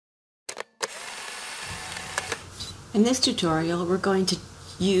In this tutorial, we're going to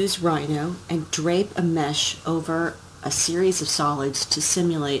use Rhino and drape a mesh over a series of solids to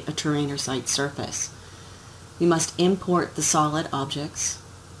simulate a terrain or site surface. We must import the solid objects.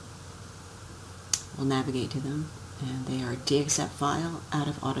 We'll navigate to them, and they are a DXF file out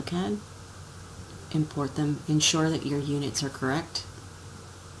of AutoCAD. Import them. Ensure that your units are correct.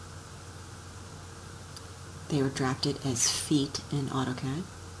 They were drafted as feet in AutoCAD.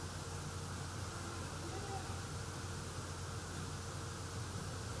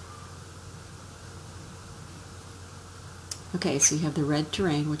 Okay, so you have the red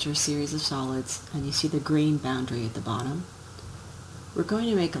terrain, which are a series of solids, and you see the green boundary at the bottom. We're going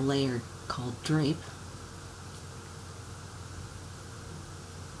to make a layer called Drape.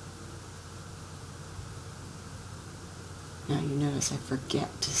 Now you notice I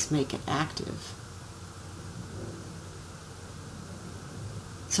forget to make it active.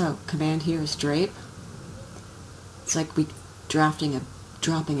 So, command here is Drape. It's like we dropping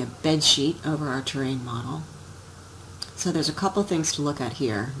a bed sheet over our terrain model. So there's a couple things to look at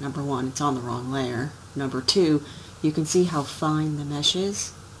here. Number one, it's on the wrong layer. Number two, you can see how fine the mesh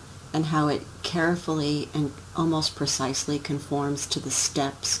is and how it carefully and almost precisely conforms to the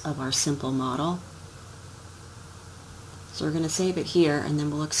steps of our simple model. So we're going to save it here, and then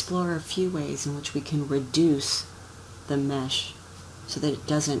we'll explore a few ways in which we can reduce the mesh so that it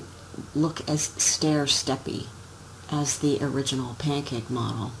doesn't look as stair-steppy as the original pancake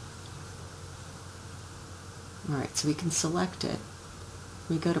model. Alright, so we can select it.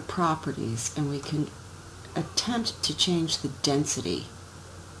 We go to Properties, and we can attempt to change the density.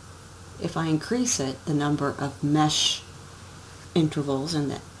 If I increase it, the number of mesh intervals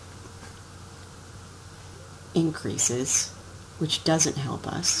and that increases, which doesn't help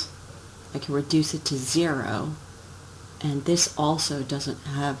us. I can reduce it to 0, and this also doesn't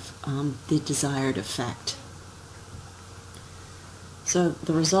have the desired effect. So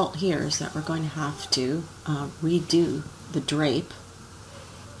the result here is that we're going to have to redo the drape,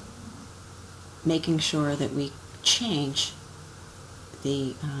 making sure that we change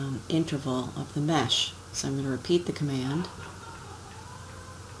the interval of the mesh. So I'm going to repeat the command.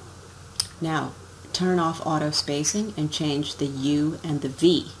 Now turn off auto spacing and change the U and the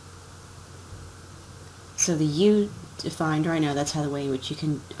V. So the U defined right now, that's how the way in which you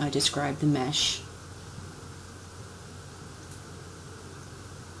can describe the mesh.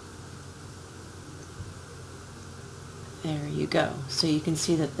 There you go. So you can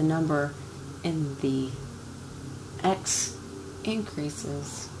see that the number in the X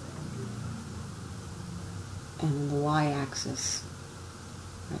increases and the Y-axis.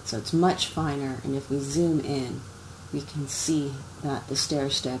 Right, so it's much finer, and if we zoom in, we can see that the stair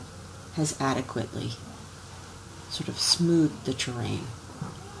step has adequately sort of smoothed the terrain.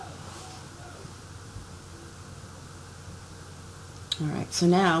 Alright, so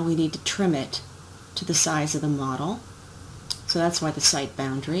now we need to trim it to the size of the model. So that's why the site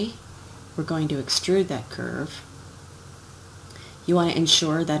boundary. We're going to extrude that curve. You want to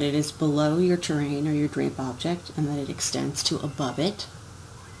ensure that it is below your terrain or your drape object and that it extends to above it.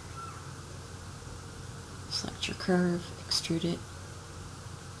 Select your curve, extrude it.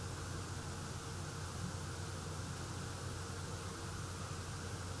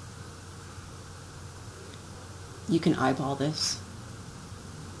 You can eyeball this.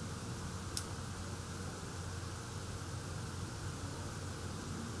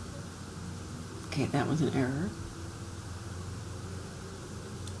 Okay, that was an error.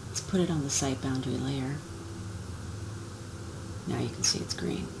 Let's put it on the site boundary layer. Now you can see it's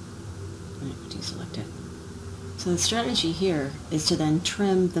green. I'm going to deselect it. So the strategy here is to then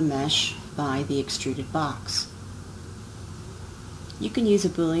trim the mesh by the extruded box. You can use a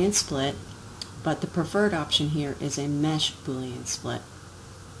Boolean split, but the preferred option here is a mesh Boolean split.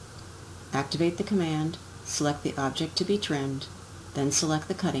 Activate the command, select the object to be trimmed, then select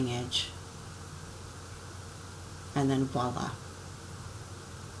the cutting edge, and then voila.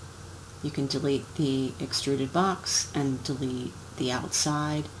 You can delete the extruded box and delete the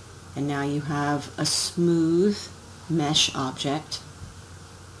outside, and now you have a smooth mesh object.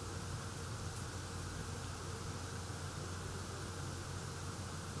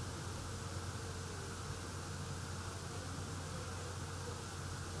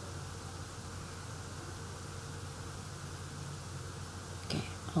 Okay,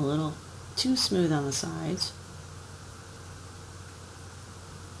 a little too smooth on the sides.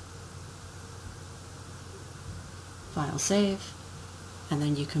 File save, and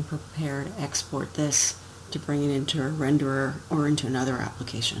then you can prepare to export this to bring it into a renderer or into another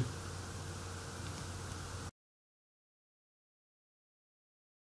application.